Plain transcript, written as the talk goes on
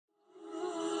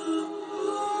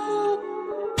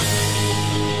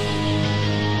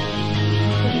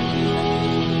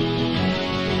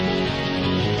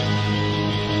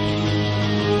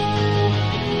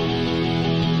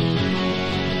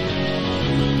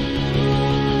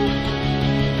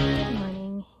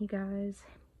guys,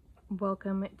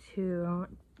 welcome to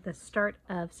the start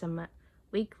of some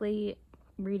weekly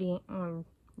reading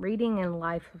and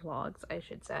life vlogs, I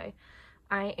should say.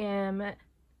 I am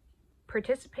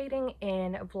participating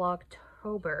in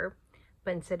vlogtober,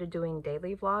 but instead of doing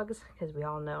daily vlogs, because we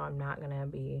all know I'm not going to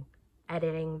be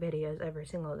editing videos every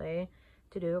single day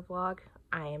to do a vlog,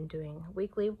 I am doing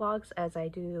weekly vlogs as I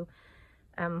do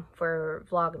for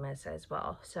Vlogmas as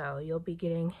well. So you'll be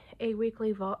getting a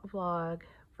weekly vlog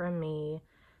from me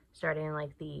starting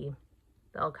like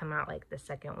they'll come out like the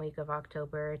second week of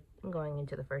October going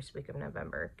into the first week of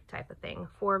November type of thing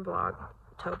for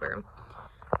Vlogtober.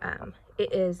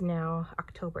 It is now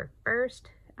October 1st.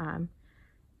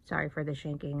 Sorry for the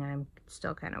shanking, I'm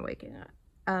still kind of waking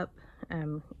up,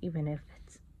 even if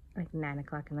it's like 9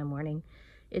 o'clock in the morning.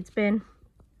 It's been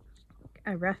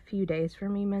a rough few days for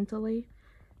me mentally.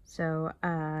 So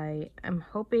I am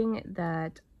hoping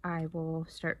that I will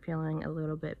start feeling a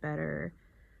little bit better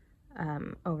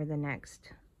over the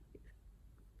next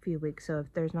few weeks. So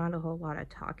if there's not a whole lot of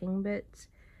talking bits,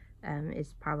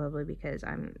 it's probably because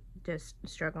I'm just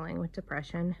struggling with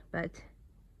depression. But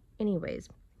anyways,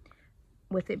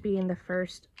 with it being the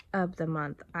first of the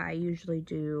month, I usually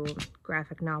do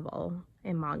graphic novel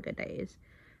and manga days.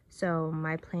 So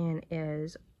my plan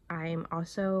is I'm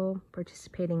also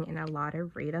participating in a lot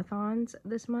of readathons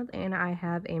this month, and I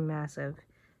have a massive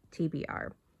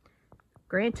TBR.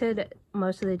 Granted,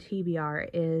 most of the TBR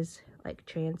is like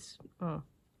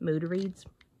mood reads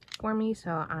for me,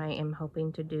 so I am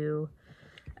hoping to do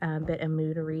a bit of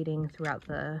mood reading throughout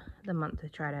the month to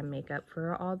try to make up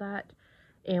for all that.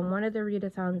 And one of the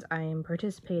readathons I am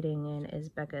participating in is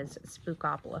Becca's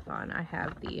Spookopoly-thon. I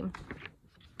have the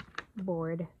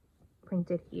board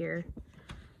printed here,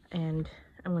 and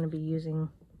I'm going to be using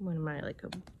one of my like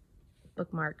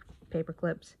bookmark paper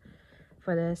clips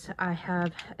for this. I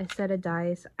have a set of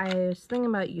dice. I was thinking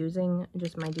about using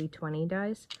just my D20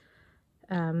 dice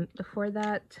before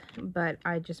that, but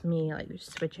I just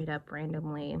switch it up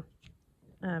randomly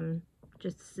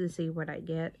just to see what I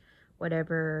get.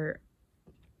 Whatever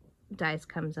dice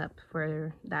comes up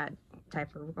for that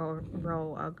type of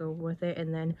roll, I'll go with it,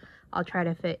 and then I'll try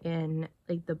to fit in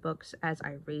like the books as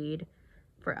I read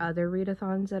for other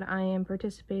readathons that I am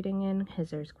participating in, because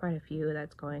there's quite a few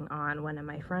that's going on. One of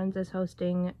my friends is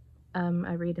hosting a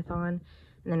readathon,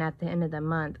 and then at the end of the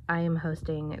month I am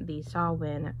hosting the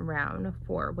Samhain round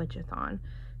for Witchathon.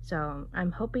 So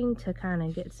I'm hoping to kind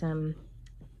of get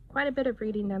quite a bit of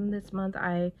reading done this month,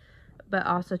 but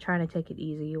also trying to take it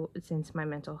easy since my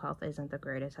mental health isn't the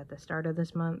greatest at the start of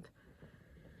this month.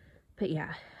 But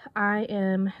yeah, I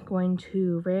am going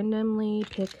to randomly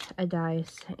pick a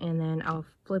dice, and then I'll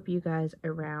flip you guys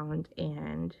around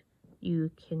and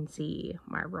you can see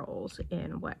my rolls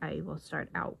and what I will start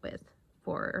out with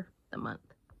for the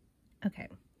month. Okay,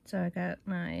 so I got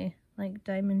my like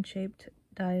diamond shaped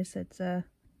dice. It's a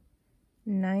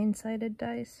 9-sided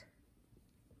dice.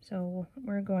 So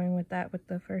we're going with that with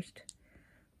the first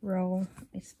roll.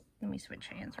 Let me switch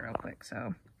hands real quick.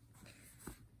 So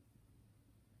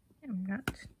I'm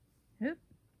not,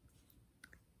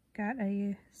 got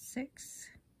a 6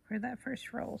 for that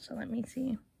first roll. So let me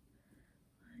see.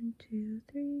 1, 2,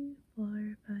 3,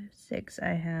 4, 5, 6.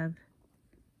 I have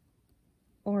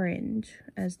orange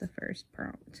as the first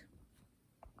prompt.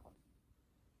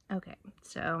 Okay,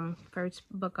 so first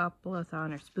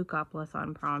Bookopoly-thon or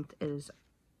Spookopoly-thon prompt is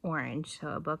orange. So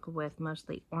a book with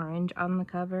mostly orange on the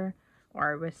cover,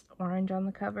 or with orange on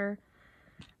the cover.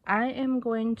 I am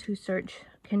going to search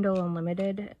Kindle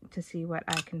Unlimited to see what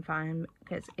I can find,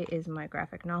 because it is my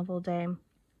graphic novel day.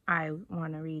 I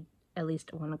want to read at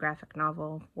least one graphic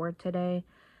novel for today,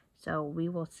 so we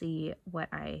will see what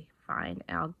I find.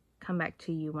 I'll come back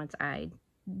to you once I've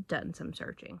done some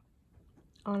searching.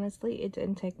 Honestly, it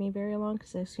didn't take me very long,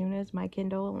 because as soon as my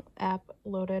Kindle app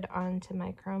loaded onto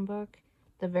my Chromebook,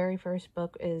 the very first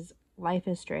book is Life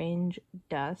is Strange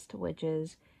Dust, which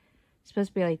is supposed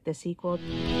to be like the sequel.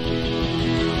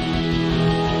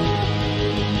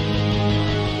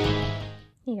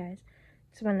 Hey guys,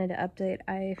 just wanted to update.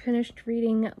 I finished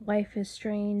reading Life is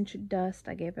Strange Dust.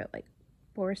 I gave it like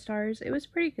 4 stars. It was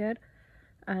pretty good.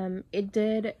 It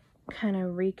did kind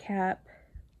of recap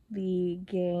the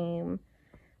game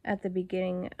at the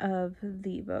beginning of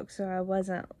the book, so I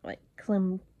wasn't like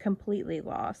completely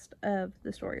lost of the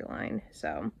storyline.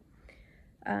 So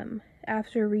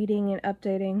after reading and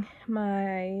updating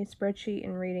my spreadsheet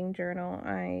and reading journal,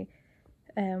 I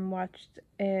watched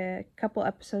a couple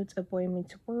episodes of Boy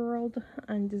Meets World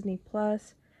on Disney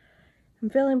Plus. I'm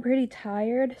feeling pretty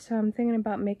tired, so I'm thinking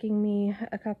about making me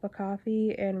a cup of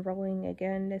coffee and rolling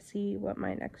again to see what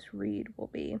my next read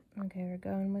will be. Okay, we're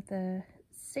going with a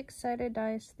 6-sided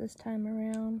dice this time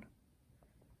around.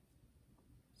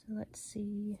 So let's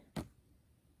see.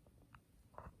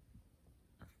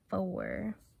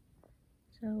 4.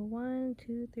 So 1,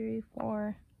 2, 3,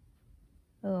 4.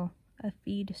 Oh, a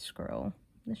feed scroll.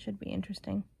 This should be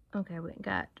interesting. Okay, we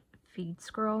got feed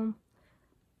scroll.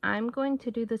 I'm going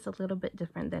to do this a little bit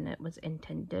different than it was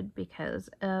intended because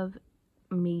of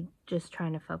me just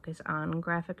trying to focus on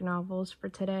graphic novels for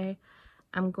today.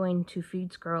 I'm going to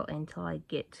feed scroll until I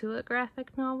get to a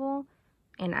graphic novel,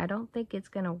 and I don't think it's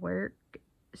gonna work.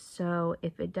 So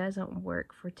if it doesn't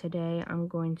work for today, I'm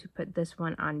going to put this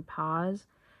one on pause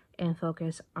and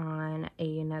focus on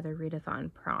another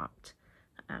readathon prompt,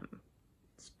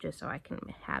 just so I can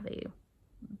have a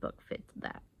book fit to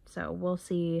that. So we'll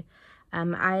see.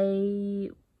 I'll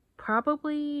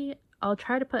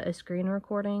try to put a screen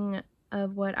recording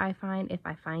of what I find if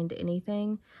I find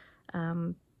anything.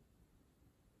 But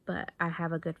I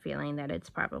have a good feeling that it's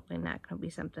probably not going to be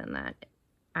something that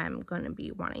I'm going to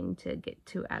be wanting to get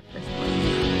to at this point.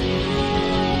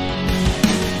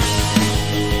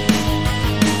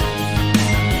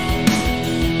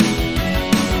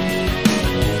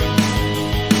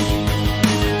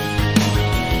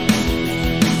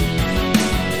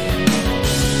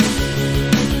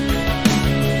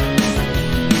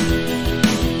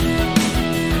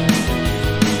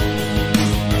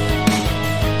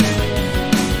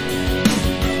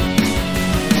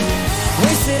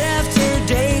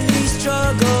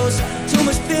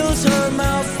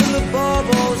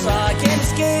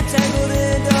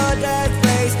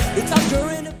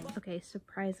 Okay,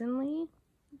 surprisingly,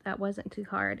 that wasn't too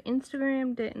hard.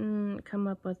 Instagram didn't come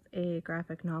up with a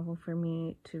graphic novel for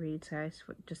me to read, so I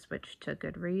just switched to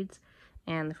Goodreads.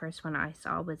 And the first one I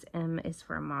saw was M is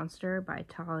for a Monster by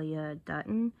Talia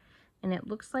Dutton. And it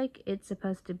looks like it's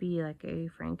supposed to be like a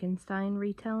Frankenstein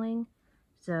retelling.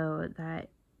 So that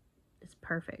is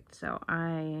perfect. So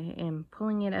I am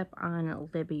pulling it up on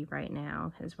Libby right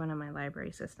now because one of my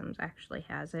library systems actually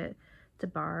has it to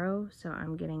borrow. So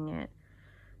I'm getting it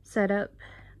set up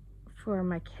for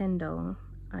my Kindle,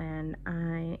 and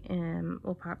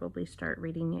will probably start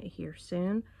reading it here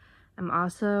soon. I'm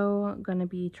also going to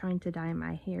be trying to dye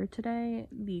my hair today.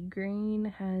 The green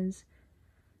has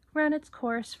run its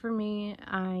course for me.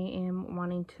 I am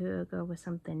wanting to go with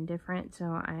something different, so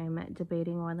I'm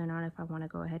debating whether or not if I want to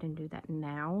go ahead and do that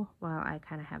now while I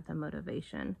kind of have the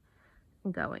motivation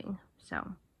going. So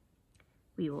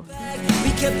we will see.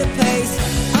 We kept the pace.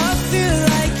 I feel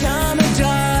like I'm a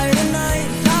die tonight.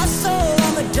 My soul,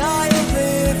 I'm a die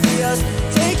oblivious.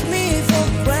 Take me for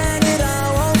granted,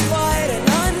 I won't fight, and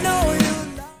I know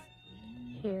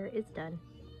you. Hair is done.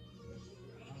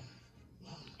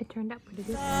 It turned out pretty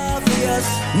good.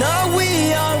 Now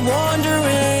we are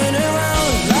wandering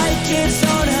around like it's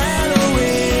on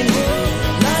Halloween.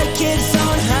 Like it's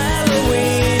on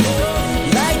Halloween.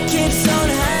 Like it's on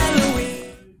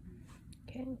Halloween.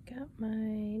 Okay, got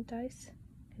my dice.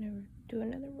 Gonna do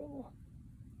another roll.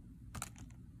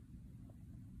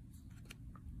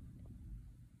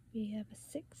 We have a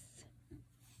 6.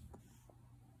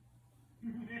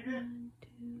 1,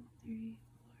 2, 3,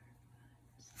 4,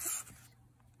 5, 6.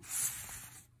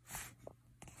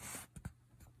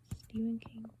 Stephen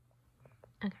King.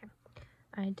 Okay,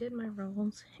 I did my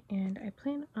rolls, and I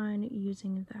plan on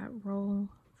using that roll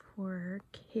for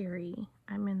Carrie.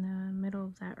 I'm in the middle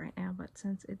of that right now, but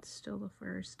since it's still the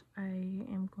first, I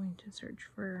am going to search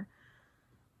for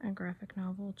a graphic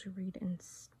novel to read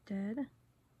instead.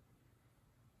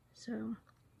 So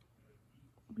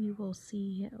we will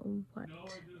see what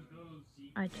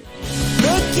I choose.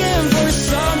 Looking for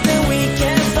something we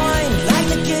can't find, like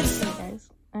the kids. Hey guys,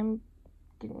 I'm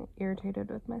getting irritated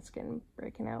with my skin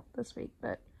breaking out this week,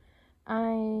 but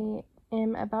I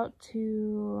am about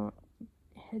to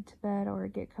head to bed or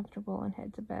get comfortable and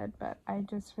head to bed, but I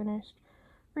just finished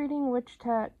reading Witch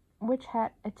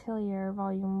Hat Atelier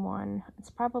Volume 1.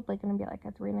 It's probably going to be like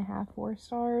a 3.5, 4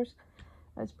 stars.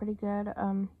 That's pretty good.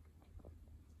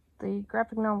 The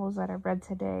graphic novels that I read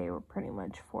today were pretty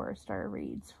much 4-star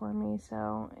reads for me,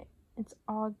 so it's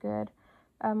all good.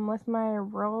 With my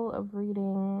role of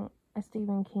reading a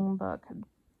Stephen King book,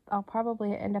 I'll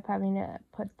probably end up having to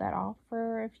put that off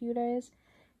for a few days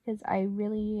because I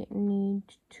really need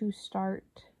to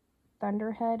start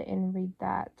Thunderhead and read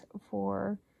that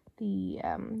for the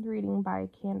Reading by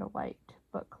Candlelight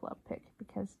book club pick,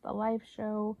 because the live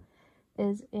show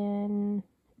is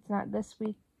it's not this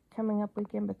week coming up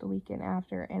weekend, but the weekend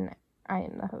after, and I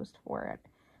am the host for it.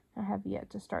 I have yet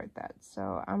to start that,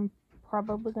 so I'm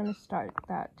probably gonna start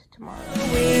that tomorrow.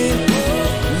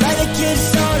 Like the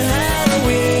kids on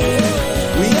Halloween.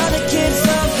 We are the kids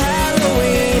of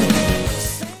Halloween.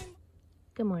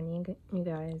 Good morning, you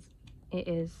guys. It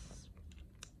is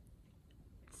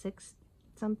 6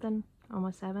 something,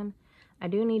 almost 7. I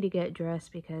do need to get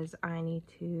dressed because I need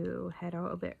to head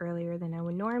out a bit earlier than I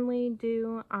would normally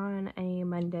do on a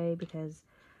Monday because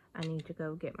I need to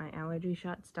go get my allergy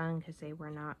shots done because they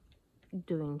were not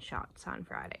doing shots on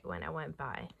Friday when I went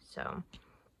by. So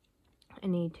I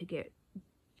need to get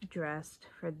dressed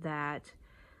for that.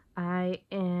 I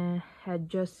had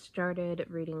just started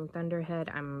reading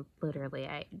Thunderhead.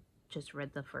 I just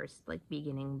read the first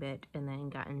beginning bit and then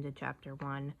got into chapter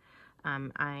 1.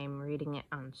 I'm reading it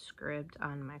on script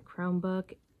on my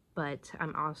Chromebook, but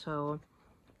I'm also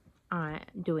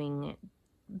doing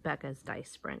Becca's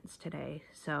dice sprints today.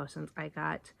 So since I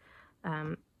got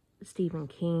Stephen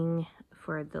King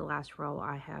for the last roll,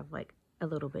 I have a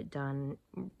little bit done,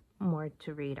 more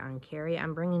to read on Carrie.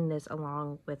 I'm bringing this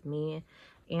along with me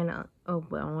and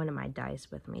one of my dice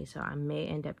with me, so I may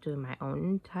end up doing my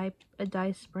own type of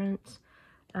dice sprints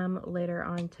later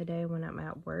on today when I'm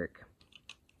at work.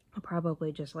 I'll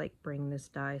probably just bring this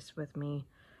dice with me,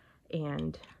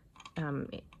 and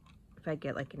if I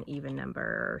get an even number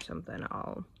or something,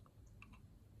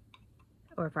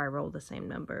 or if I roll the same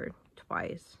number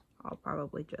twice, I'll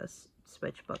probably just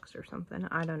switch books or something.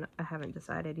 I don't know, I haven't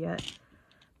decided yet.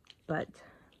 But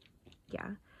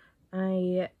yeah,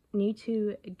 I need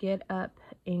to get up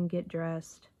and get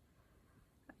dressed,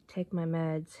 take my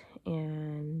meds,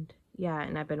 and yeah,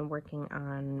 and I've been working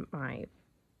on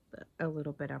a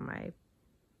little bit on my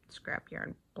scrap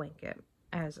yarn blanket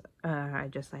as I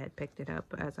had picked it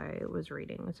up as I was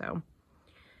reading. So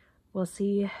we'll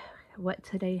see what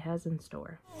today has in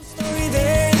store. Story,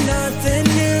 there ain't nothing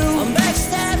new. I'm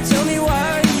backstabbed, tell me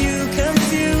why are you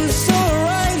confused? So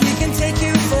right, he can take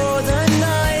you for the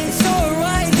night. So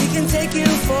right, he can take you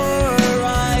for a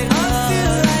ride. I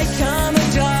feel like I'ma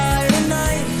die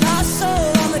tonight. My soul,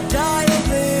 I'ma die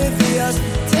oblivious.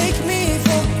 Take me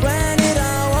for granted,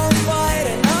 I won't fight.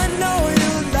 And I know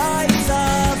you lie, it's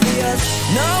obvious.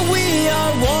 Now we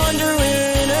are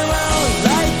wandering around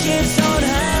like kids on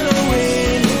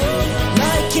Halloween.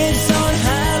 Like kids on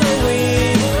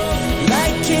Halloween.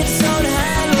 Like kids on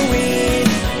Halloween.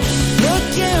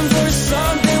 Looking for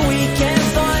something we can't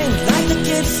find. Like the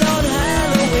kids on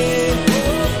Halloween.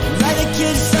 Like the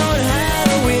kids on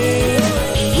Halloween.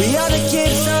 We are the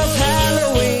kids of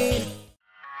Halloween.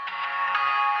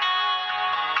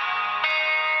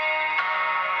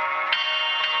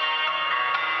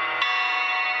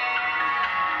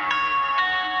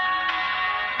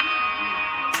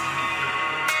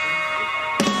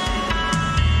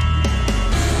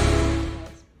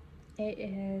 It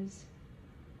has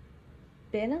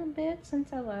been a bit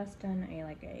since I last done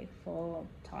a full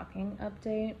talking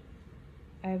update.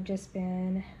 I've just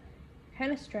been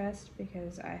kind of stressed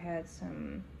because I had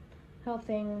some health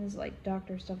things,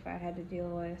 doctor stuff I had to deal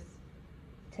with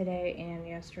today and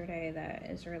yesterday that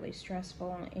is really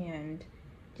stressful, and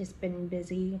just been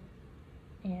busy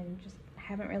and just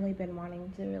haven't really been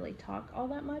wanting to really talk all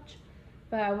that much.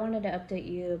 But I wanted to update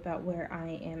you about where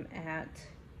I am at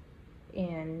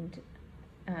in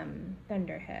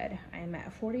Thunderhead. I'm at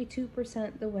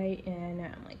 42% the way in.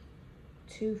 I'm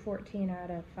 214 out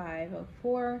of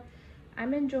 504.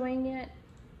 I'm enjoying it,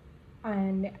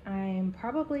 and I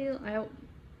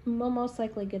will most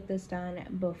likely get this done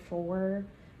before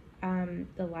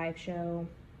the live show,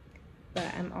 but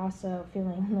I'm also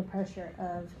feeling the pressure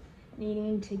of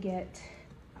needing to get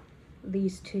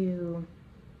these 2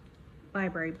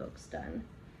 library books done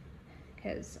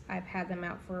because I've had them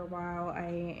out for a while.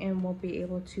 And won't be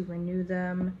able to renew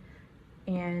them,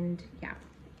 and yeah,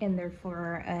 and they're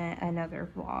for another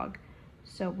vlog.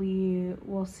 So we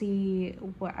will see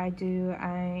what I do.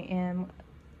 I am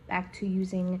back to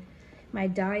using my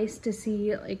dice to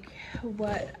see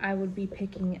what I would be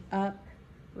picking up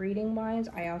reading wise.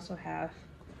 I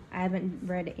haven't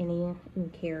read any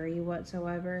in Carrie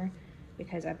whatsoever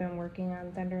because I've been working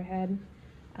on Thunderhead.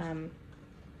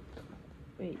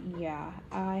 But yeah,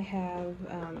 I have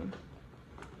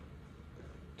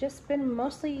just been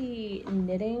mostly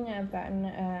knitting. I've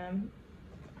gotten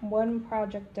one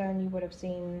project done. You would have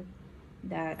seen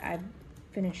that I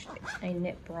finished a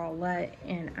knit bralette,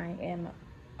 and I am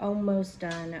almost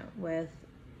done with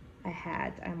a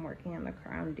hat. I'm working on the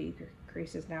crown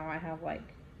decreases now. I have let's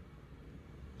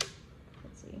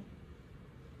see,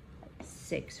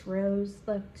 6 rows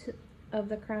left of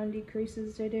the crown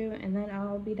decreases to do, and then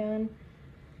I'll be done.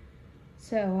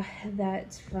 So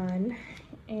that's fun.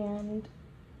 And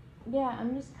yeah,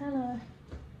 I'm just kind of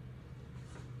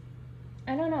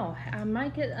I don't know. I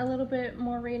might get a little bit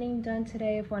more reading done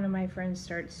today if one of my friends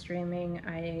starts streaming.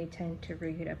 I tend to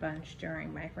read a bunch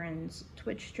during my friends'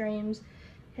 Twitch streams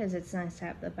because it's nice to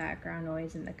have the background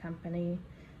noise and the company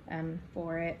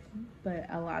for it. But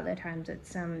a lot of the times it's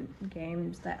some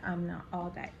games that I'm not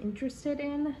all that interested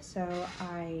in, so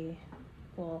I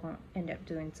will end up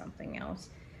doing something else,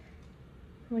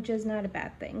 which is not a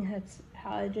bad thing. That's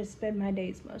how I just spend my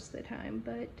days most of the time.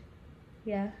 But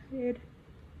yeah,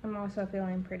 I'm also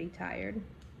feeling pretty tired.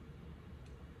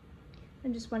 I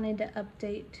just wanted to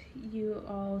update you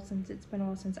all since it's been a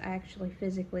while since I actually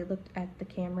physically looked at the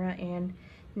camera, and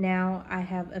now I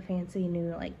have a fancy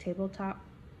new like tabletop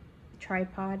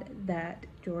tripod that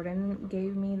Jordan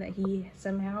gave me that he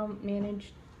somehow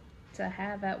managed to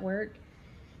have at work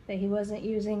that he wasn't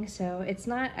using. So it's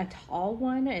not a tall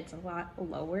one, it's a lot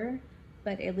lower,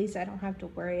 but at least I don't have to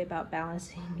worry about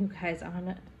balancing you guys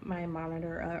on my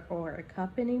monitor or a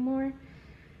cup anymore.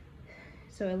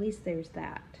 So at least there's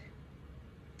that.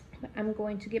 But I'm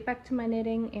going to get back to my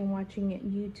knitting and watching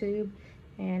YouTube,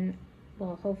 and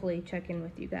we'll hopefully check in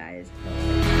with you guys.